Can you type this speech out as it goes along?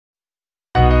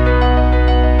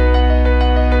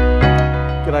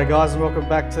G'day guys, and welcome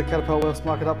back to the Catapult Wealth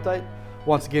Market Update.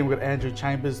 Once again, we've got Andrew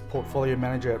Chambers, Portfolio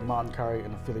Manager at Martin Currie,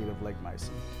 an affiliate of Legg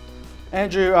Mason.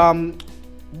 Andrew,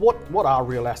 what are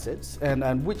real assets,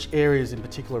 and which areas in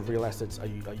particular of real assets are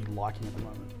you liking at the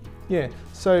moment? Yeah,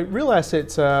 so real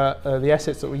assets are the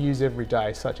assets that we use every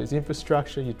day, such as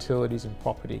infrastructure, utilities and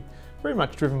property. Very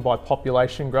much driven by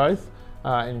population growth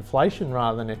and inflation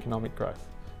rather than economic growth.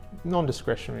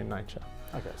 Non-discretionary in nature.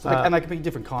 Okay, so and they can be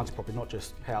different kinds of property, not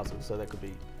just houses, so that could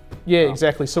be... Yeah,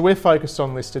 exactly. So we're focused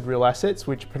on listed real assets,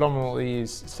 which predominantly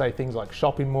is, say, things like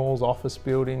shopping malls, office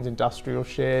buildings, industrial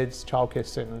sheds, childcare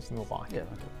centres and the like. Yeah,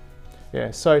 okay.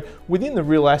 Yeah, so within the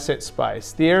real asset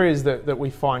space, the areas that we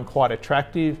find quite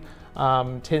attractive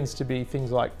tends to be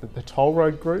things like the toll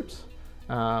road groups.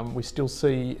 We still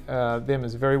see them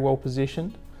as very well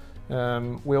positioned.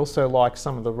 We also like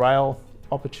some of the rail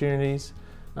opportunities.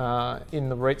 In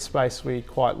the REIT space, we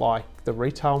quite like the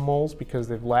retail malls because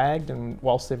they've lagged, and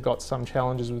whilst they've got some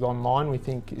challenges with online, we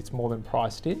think it's more than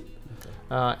priced in.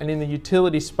 Okay. And in the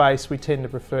utility space, we tend to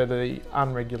prefer the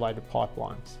unregulated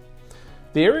pipelines.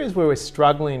 The areas where we're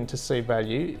struggling to see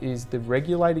value is the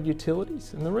regulated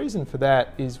utilities, and the reason for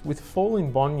that is with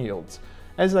falling bond yields,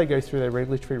 as they go through their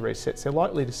regulatory resets, they're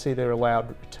likely to see their allowed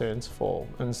returns fall.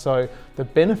 And so the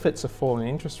benefits of falling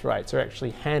interest rates are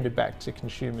actually handed back to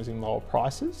consumers in lower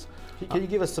prices. Can you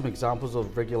give us some examples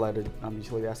of regulated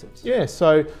utility assets? Yeah,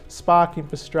 so Spark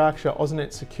Infrastructure,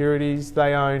 AusNet Securities,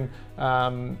 they own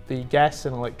the gas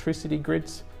and electricity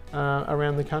grids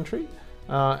around the country.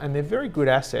 And they're very good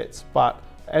assets, but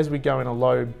as we go in a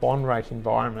low bond rate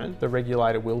environment, the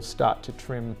regulator will start to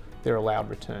trim their allowed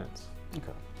returns.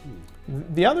 Okay.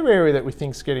 The other area that we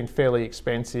think is getting fairly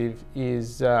expensive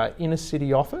is inner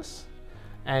city office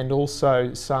and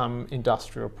also some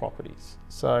industrial properties.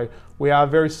 So we are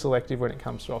very selective when it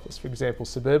comes to office. For example,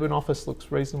 suburban office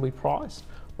looks reasonably priced,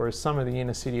 whereas some of the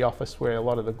inner city office where a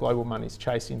lot of the global money's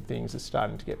chasing things is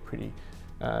starting to get pretty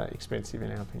expensive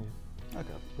in our opinion. Okay,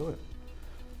 brilliant.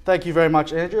 Thank you very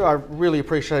much, Andrew. I really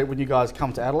appreciate when you guys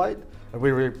come to Adelaide, and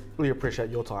we really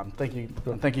appreciate your time. Thank you,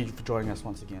 and thank you for joining us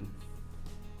once again.